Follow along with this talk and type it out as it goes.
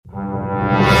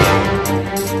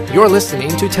You're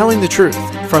listening to Telling the Truth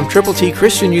from Triple T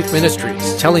Christian Youth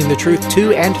Ministries, telling the truth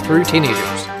to and through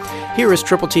teenagers. Here is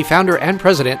Triple T founder and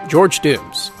president, George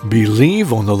Dooms.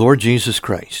 Believe on the Lord Jesus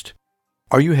Christ.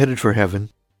 Are you headed for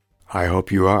heaven? I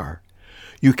hope you are.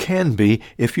 You can be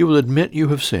if you will admit you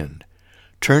have sinned.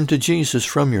 Turn to Jesus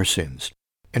from your sins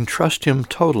and trust Him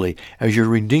totally as your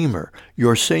Redeemer,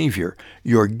 your Savior,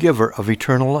 your giver of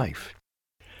eternal life.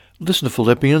 Listen to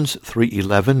Philippians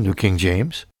 3:11, New King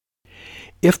James.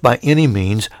 If by any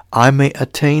means I may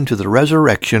attain to the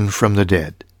resurrection from the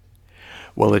dead.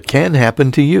 Well, it can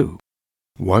happen to you.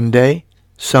 One day,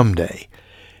 someday,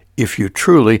 if you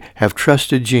truly have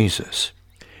trusted Jesus.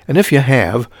 And if you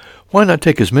have, why not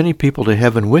take as many people to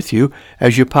heaven with you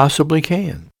as you possibly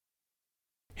can?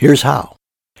 Here's how.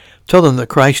 Tell them that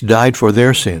Christ died for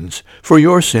their sins, for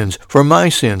your sins, for my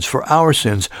sins, for our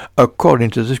sins, according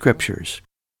to the Scriptures.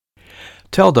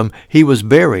 Tell them He was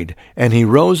buried, and He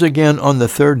rose again on the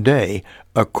third day,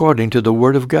 according to the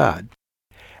Word of God.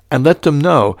 And let them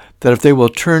know that if they will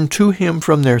turn to Him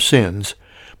from their sins,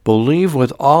 believe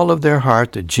with all of their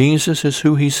heart that Jesus is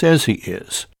who He says He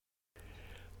is,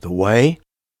 the way,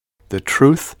 the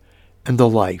truth, and the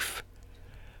life,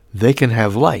 they can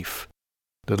have life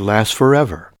that lasts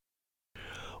forever.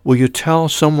 Will you tell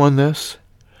someone this?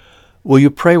 Will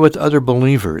you pray with other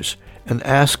believers and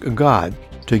ask God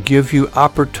to give you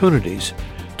opportunities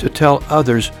to tell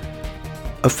others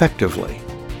effectively?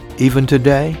 Even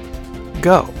today,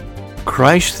 go.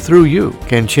 Christ through you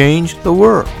can change the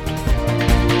world.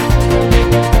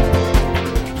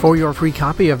 For your free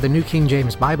copy of the New King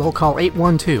James Bible, call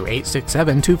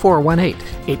 812-867-2418,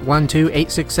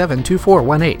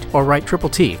 812-867-2418, or write Triple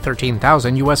T,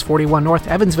 13,000 U.S. 41 North,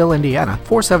 Evansville, Indiana,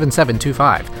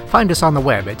 47725. Find us on the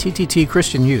web at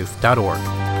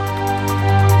tttchristianyouth.org.